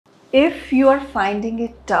If you are finding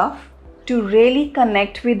it tough to really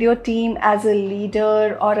connect with your team as a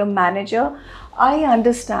leader or a manager, I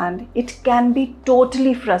understand it can be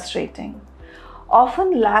totally frustrating.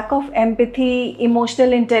 Often, lack of empathy,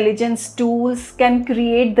 emotional intelligence tools can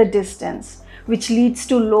create the distance, which leads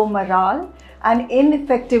to low morale and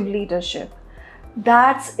ineffective leadership.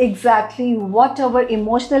 That's exactly what our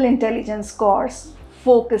emotional intelligence course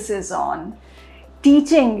focuses on,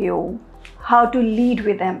 teaching you how to lead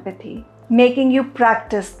with empathy, making you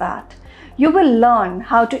practice that. You will learn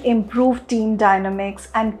how to improve team dynamics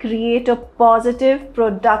and create a positive,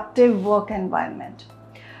 productive work environment.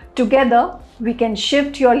 Together, we can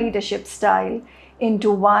shift your leadership style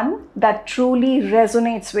into one that truly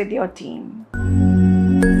resonates with your team.